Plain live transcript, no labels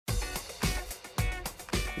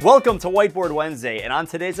Welcome to Whiteboard Wednesday, and on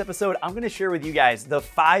today's episode, I'm going to share with you guys the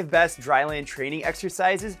 5 best dryland training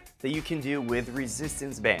exercises that you can do with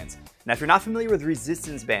resistance bands. Now, if you're not familiar with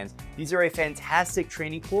resistance bands, these are a fantastic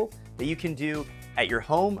training tool that you can do at your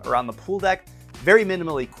home or on the pool deck, very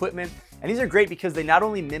minimal equipment. And these are great because they not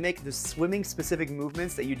only mimic the swimming specific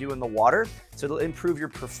movements that you do in the water, so it'll improve your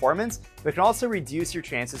performance, but can also reduce your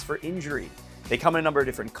chances for injury. They come in a number of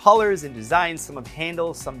different colors and designs. Some have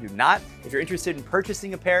handles, some do not. If you're interested in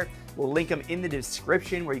purchasing a pair, we'll link them in the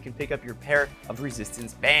description where you can pick up your pair of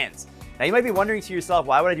resistance bands. Now you might be wondering to yourself,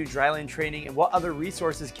 why would I do dryland training and what other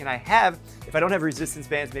resources can I have if I don't have resistance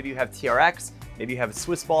bands? Maybe you have TRX, maybe you have a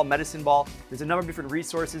Swiss ball, medicine ball. There's a number of different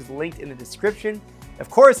resources linked in the description. Of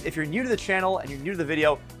course, if you're new to the channel and you're new to the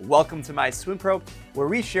video, welcome to My Swim Pro, where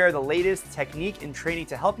we share the latest technique and training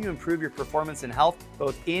to help you improve your performance and health,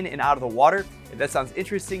 both in and out of the water. If that sounds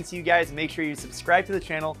interesting to you guys, make sure you subscribe to the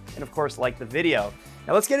channel and of course, like the video.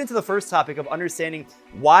 Now let's get into the first topic of understanding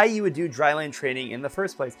why you would do dryland training in the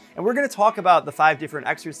first place. And we're gonna talk about the 5 different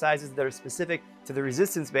exercises that are specific to the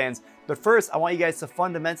resistance bands. But first, I want you guys to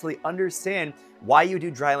fundamentally understand why you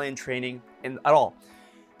do dryland training at all.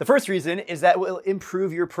 The first reason is that it will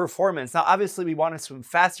improve your performance. Now, obviously we want to swim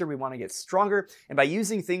faster, we want to get stronger, and by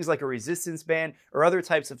using things like a resistance band or other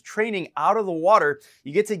types of training out of the water,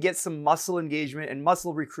 you get to get some muscle engagement and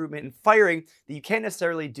muscle recruitment and firing that you can't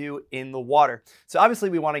necessarily do in the water. So obviously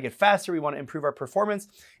we want to get faster, we want to improve our performance,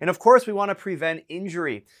 and of course we want to prevent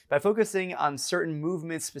injury by focusing on certain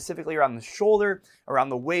movements specifically around the shoulder, around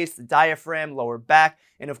the waist, the diaphragm, lower back,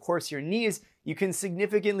 and of course your knees. You can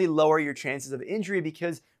significantly lower your chances of injury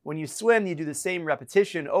because when you swim, you do the same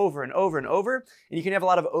repetition over and over and over, and you can have a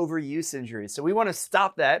lot of overuse injuries. So we want to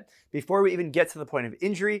stop that before we even get to the point of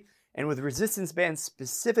injury. And with resistance bands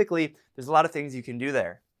specifically, there's a lot of things you can do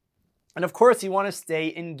there. And of course, you want to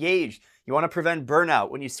stay engaged. You want to prevent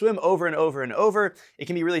burnout. When you swim over and over and over, it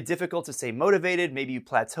can be really difficult to stay motivated. Maybe you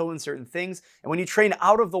plateau in certain things. And when you train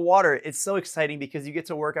out of the water, it's so exciting because you get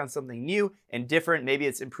to work on something new and different. Maybe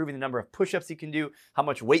it's improving the number of push-ups you can do, how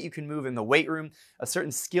much weight you can move in the weight room, a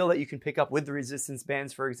certain skill that you can pick up with the resistance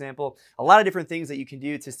bands, for example. A lot of different things that you can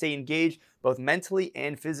do to stay engaged, both mentally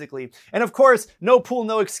and physically. And of course, no pool,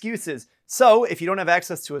 no excuses. So if you don't have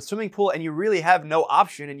access to a swimming pool and you really have no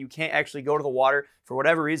option and you can't actually go to the water for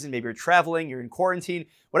whatever reason, maybe you're traveling, you're in quarantine,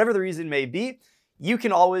 whatever the reason may be, you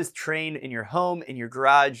can always train in your home, in your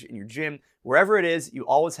garage, in your gym, wherever it is, you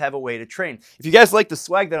always have a way to train. If you guys like the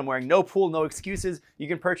swag that I'm wearing, no pool, no excuses, you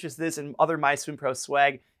can purchase this and other My Swim Pro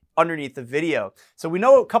swag underneath the video. So we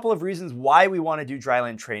know a couple of reasons why we want to do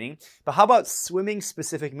dryland training, but how about swimming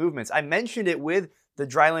specific movements? I mentioned it with the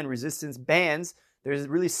dryland resistance bands. There's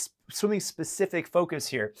really swimming specific focus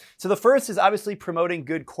here. So the first is obviously promoting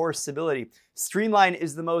good core stability. Streamline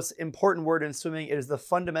is the most important word in swimming. It is the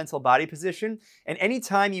fundamental body position. And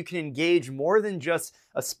anytime you can engage more than just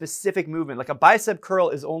a specific movement, like a bicep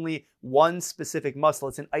curl is only one specific muscle.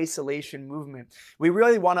 It's an isolation movement. We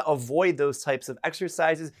really want to avoid those types of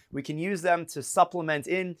exercises. We can use them to supplement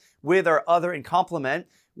in with our other and complement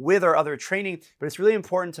with our other training, but it's really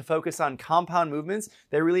important to focus on compound movements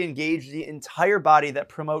that really engage the entire body, that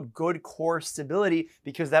promote good core stability,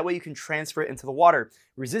 because that way you can transfer it into the water.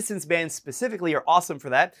 Resistance bands specifically are awesome for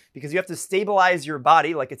that because you have to stabilize your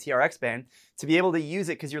body like a TRX band to be able to use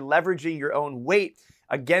it because you're leveraging your own weight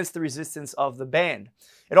against the resistance of the band.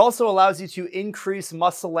 It also allows you to increase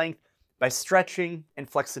muscle length by stretching and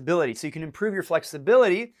flexibility. So you can improve your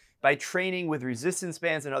flexibility by training with resistance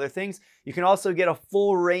bands and other things. You can also get a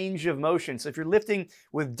full range of motion. So if you're lifting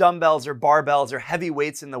with dumbbells or barbells or heavy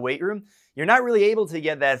weights in the weight room, you're not really able to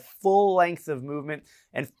get that full length of movement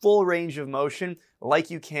and full range of motion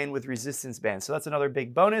like you can with resistance bands. So that's another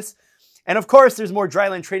big bonus. And of course, there's more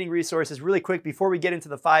dryland training resources. Really quick, before we get into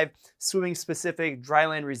the 5 swimming specific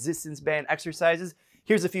dryland resistance band exercises,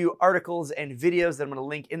 here's a few articles and videos that I'm going to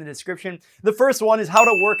link in the description. The first one is how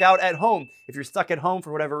to work out at home. If you're stuck at home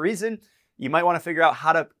for whatever reason, you might want to figure out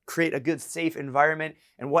how to create a good, safe environment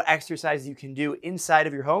and what exercises you can do inside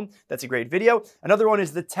of your home. That's a great video. Another one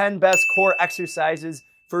is the 10 best core exercises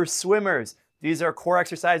for swimmers. These are core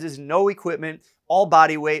exercises, no equipment, all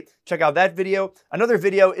body weight. Check out that video. Another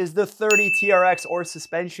video is the 30 TRX or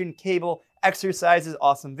suspension cable exercises.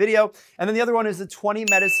 Awesome video. And then the other one is the 20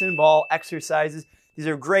 medicine ball exercises. These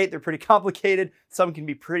are great. They're pretty complicated. Some can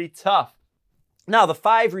be pretty tough. Now, the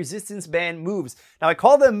 5 resistance band moves. Now, I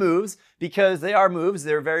call them moves because they are moves.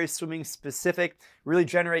 They're very swimming specific, really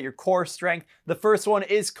generate your core strength. The first one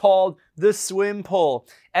is called the swim pull.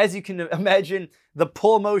 As you can imagine, the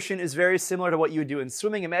pull motion is very similar to what you would do in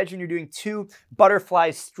swimming. Imagine you're doing 2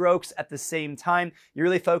 butterfly strokes at the same time. You're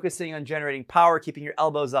really focusing on generating power, keeping your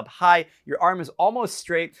elbows up high. Your arm is almost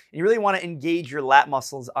straight, and you really want to engage your lat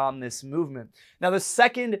muscles on this movement. Now, the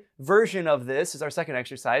second version of this is our second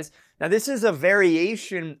exercise. Now, this is a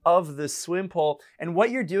variation of the swim pull, and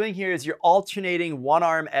what you're doing here is you're alternating one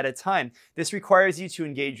arm at a time. This requires you to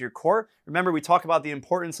engage your core. Remember, we talk about the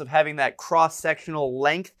importance of having that cross-sectional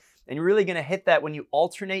length, and you're really gonna hit that when you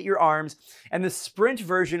alternate your arms. And the sprint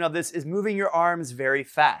version of this is moving your arms very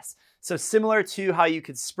fast. So similar to how you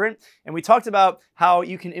could sprint, and we talked about how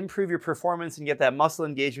you can improve your performance and get that muscle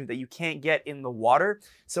engagement that you can't get in the water.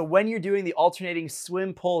 So when you're doing the alternating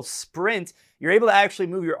swim, pull, sprint, you're able to actually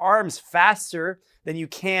move your arms faster than you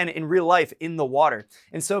can in real life in the water.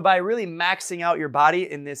 And so by really maxing out your body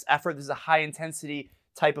in this effort, this is a high intensity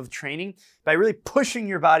type of training, by really pushing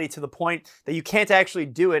your body to the point that you can't actually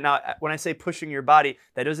do it. Now, when I say pushing your body,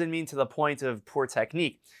 that doesn't mean to the point of poor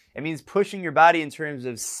technique. It means pushing your body in terms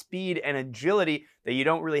of speed and agility that you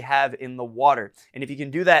don't really have in the water. And if you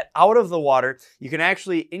can do that out of the water, you can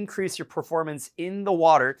actually increase your performance in the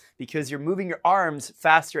water because you're moving your arms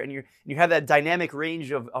faster and you have that dynamic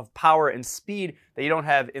range of power and speed that you don't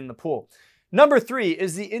have in the pool. Number 3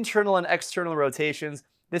 is the internal and external rotations.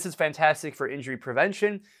 This is fantastic for injury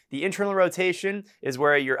prevention. The internal rotation is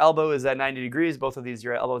where your elbow is at 90 degrees. Both of these,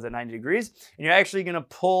 your elbow is at 90 degrees. And you're actually gonna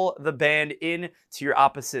pull the band in to your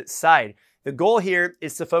opposite side. The goal here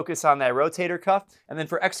is to focus on that rotator cuff. And then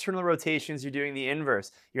for external rotations, you're doing the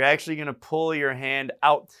inverse. You're actually gonna pull your hand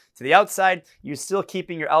out to the outside. You're still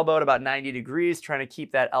keeping your elbow at about 90 degrees, trying to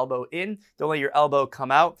keep that elbow in. Don't let your elbow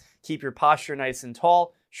come out. Keep your posture nice and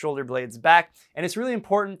tall. Shoulder blades back. And it's really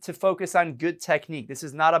important to focus on good technique. This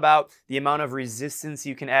is not about the amount of resistance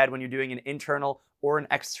you can add when you're doing an internal or an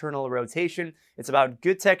external rotation. It's about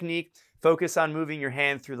good technique. Focus on moving your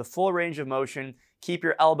hand through the full range of motion. Keep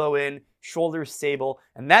your elbow in, shoulders stable.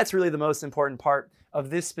 And that's really the most important part of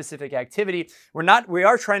this specific activity. We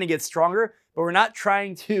are trying to get stronger, but we're not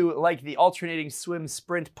trying to, like the alternating swim,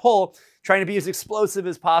 sprint, pull, trying to be as explosive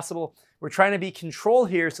as possible. We're trying to be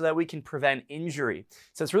controlled here so that we can prevent injury.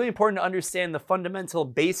 So it's really important to understand the fundamental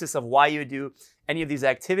basis of why you do any of these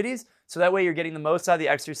activities, so that way you're getting the most out of the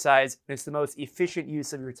exercise and it's the most efficient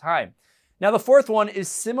use of your time. Now, the fourth one is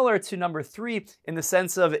similar to number 3 in the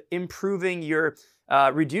sense of improving your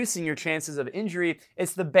reducing your chances of injury.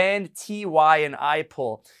 It's the band T, Y, and I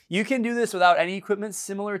pull. You can do this without any equipment,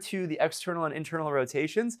 similar to the external and internal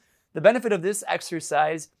rotations. The benefit of this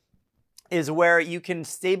exercise is where you can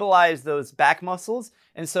stabilize those back muscles.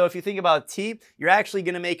 And so if you think about T, you're actually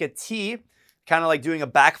gonna make a T, kind of like doing a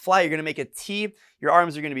back fly. You're gonna make a T, your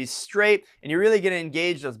arms are gonna be straight, and you're really gonna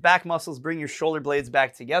engage those back muscles, bring your shoulder blades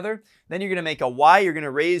back together. Then you're gonna make a Y, you're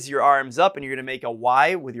gonna raise your arms up, and you're gonna make a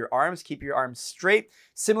Y with your arms, keep your arms straight,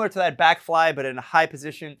 similar to that back fly, but in a high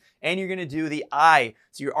position. And you're gonna do the I.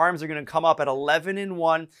 So your arms are gonna come up at 11 and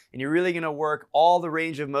 1, and you're really gonna work all the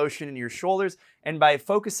range of motion in your shoulders. And by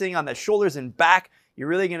focusing on the shoulders and back, you're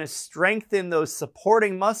really gonna strengthen those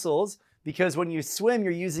supporting muscles, because when you swim,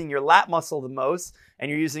 you're using your lat muscle the most,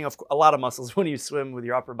 and you're using a lot of muscles when you swim with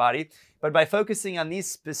your upper body. But by focusing on these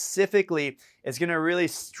specifically, it's gonna really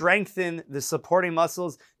strengthen the supporting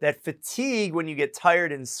muscles that fatigue when you get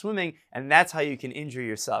tired in swimming, and that's how you can injure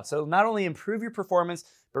yourself. So not only improve your performance,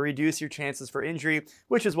 but reduce your chances for injury,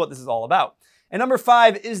 which is what this is all about. And number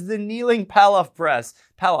 5 is the kneeling Palloff press.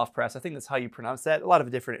 Palloff press, I think that's how you pronounce that. A lot of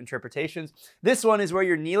different interpretations. This one is where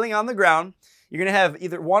you're kneeling on the ground. You're gonna have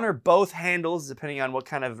either one or both handles, depending on what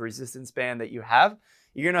kind of resistance band that you have.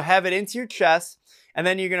 You're gonna have it into your chest, and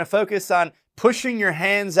then you're gonna focus on pushing your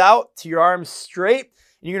hands out to your arms straight.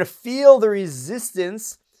 And you're gonna feel the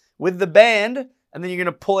resistance with the band, and then you're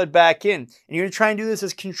gonna pull it back in. And you're gonna try and do this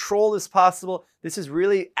as controlled as possible. This is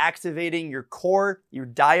really activating your core, your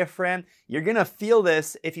diaphragm. You're gonna feel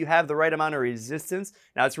this if you have the right amount of resistance.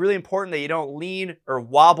 Now, it's really important that you don't lean or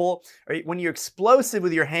wobble. Or when you're explosive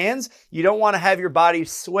with your hands, you don't wanna have your body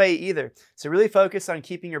sway either. So really focus on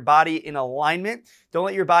keeping your body in alignment. Don't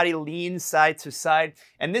let your body lean side to side.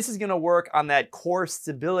 And this is gonna work on that core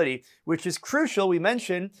stability, which is crucial. We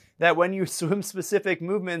mentioned that when you swim specific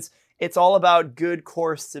movements, it's all about good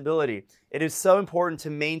core stability. It is so important to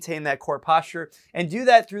maintain that core posture and do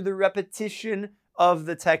that through the repetition of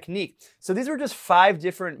the technique. So these were just 5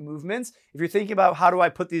 different movements. If you're thinking about how do I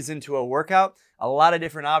put these into a workout, a lot of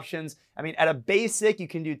different options. I mean, at a basic, you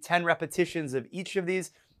can do 10 repetitions of each of these,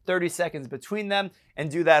 30 seconds between them, and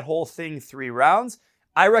do that whole thing 3 rounds.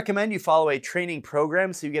 I recommend you follow a training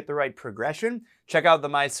program so you get the right progression. Check out the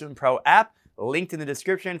MySwimPro app, linked in the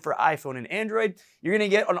description for iPhone and Android. You're gonna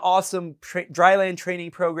get an awesome Dryland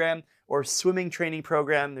training program or swimming training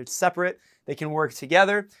program. They're separate, they can work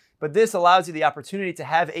together, but this allows you the opportunity to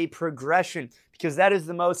have a progression because that is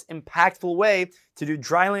the most impactful way to do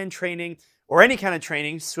Dryland training or any kind of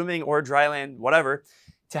training, swimming or Dryland, whatever,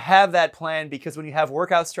 to have that plan, because when you have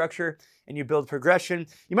workout structure and you build progression,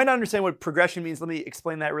 you might not understand what progression means. Let me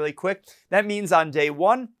explain that really quick. That means on day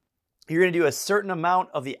one, you're gonna do a certain amount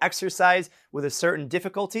of the exercise with a certain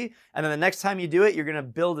difficulty, and then the next time you do it, you're gonna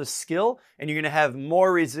build a skill and you're gonna have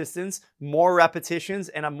more resistance, more repetitions,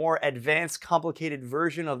 and a more advanced, complicated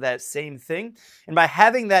version of that same thing. And by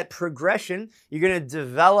having that progression, you're gonna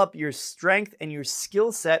develop your strength and your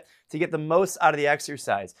skill set to get the most out of the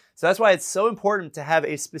exercise. So that's why it's so important to have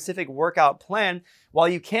a specific workout plan. While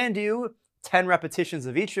you can do 10 repetitions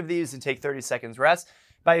of each of these and take 30 seconds rest,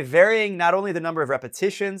 by varying not only the number of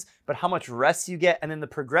repetitions, but how much rest you get, and then the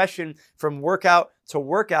progression from workout to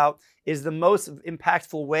workout is the most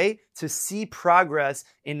impactful way to see progress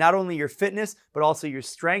in not only your fitness, but also your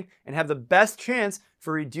strength, and have the best chance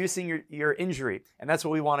for reducing your injury. And that's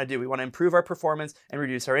what we wanna do. We wanna improve our performance and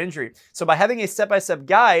reduce our injury. So by having a step-by-step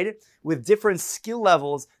guide with different skill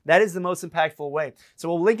levels, that is the most impactful way. So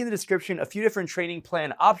we'll link in the description a few different training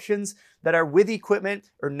plan options that are with equipment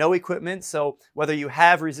or no equipment. So whether you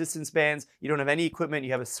have resistance bands, you don't have any equipment,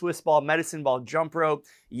 you have a Swiss ball, medicine ball, jump rope,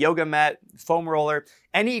 yoga mat, foam roller,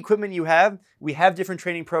 any equipment you have, we have different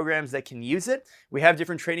training programs that can use it. We have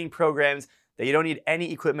different training programs that you don't need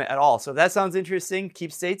any equipment at all. So if that sounds interesting,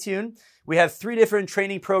 stay tuned. We have 3 different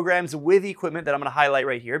training programs with equipment that I'm gonna highlight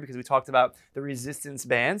right here because we talked about the resistance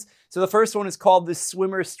bands. So the first one is called the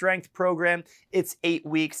Swimmer Strength Program. It's 8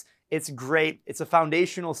 weeks. It's great. It's a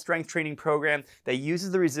foundational strength training program that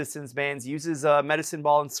uses the resistance bands, uses a medicine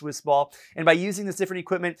ball and Swiss ball. And by using this different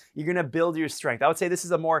equipment, you're gonna build your strength. I would say this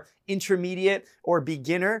is a more intermediate or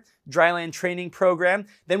beginner Dryland training program.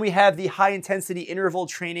 Then we have the high intensity interval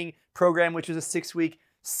training program, which is a 6-week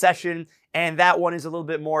session. And that one is a little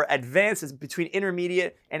bit more advanced. It's between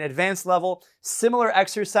intermediate and advanced level. Similar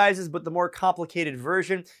exercises, but the more complicated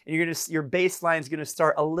version. And your baseline is gonna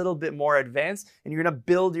start a little bit more advanced, and you're gonna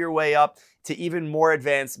build your way up to even more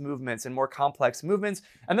advanced movements and more complex movements.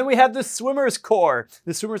 And then we have the Swimmer's Core.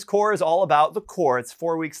 The Swimmer's Core is all about the core. It's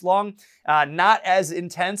 4 weeks long, not as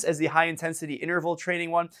intense as the high intensity interval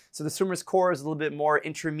training one. So the Swimmer's Core is a little bit more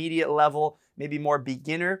intermediate level, maybe more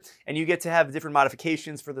beginner, and you get to have different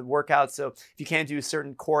modifications for the workouts. So if you can't do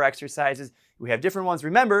certain core exercises, we have different ones.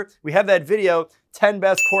 Remember, we have that video, 10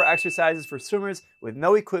 best core exercises for swimmers with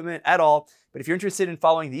no equipment at all. But if you're interested in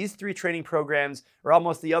following these 3 training programs, or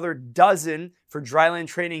almost the other dozen for Dryland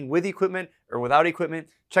training with equipment or without equipment,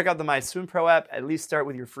 check out the MySwimPro app. At least start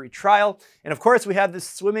with your free trial. And of course, we have the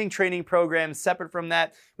swimming training program separate from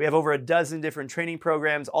that. We have over a dozen different training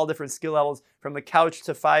programs, all different skill levels, from the couch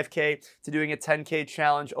to 5K to doing a 10K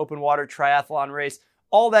challenge, open water triathlon race.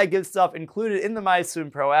 All that good stuff included in the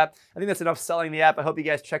MySwimPro app. I think that's enough selling the app. I hope you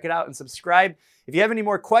guys check it out and subscribe. If you have any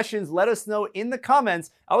more questions, let us know in the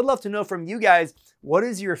comments. I would love to know from you guys, what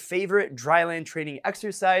is your favorite Dryland training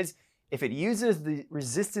exercise? If it uses the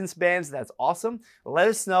resistance bands, that's awesome. Let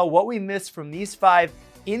us know what we missed from these 5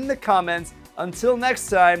 in the comments. Until next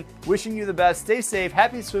time, wishing you the best. Stay safe,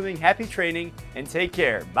 happy swimming, happy training, and take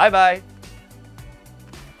care. Bye-bye.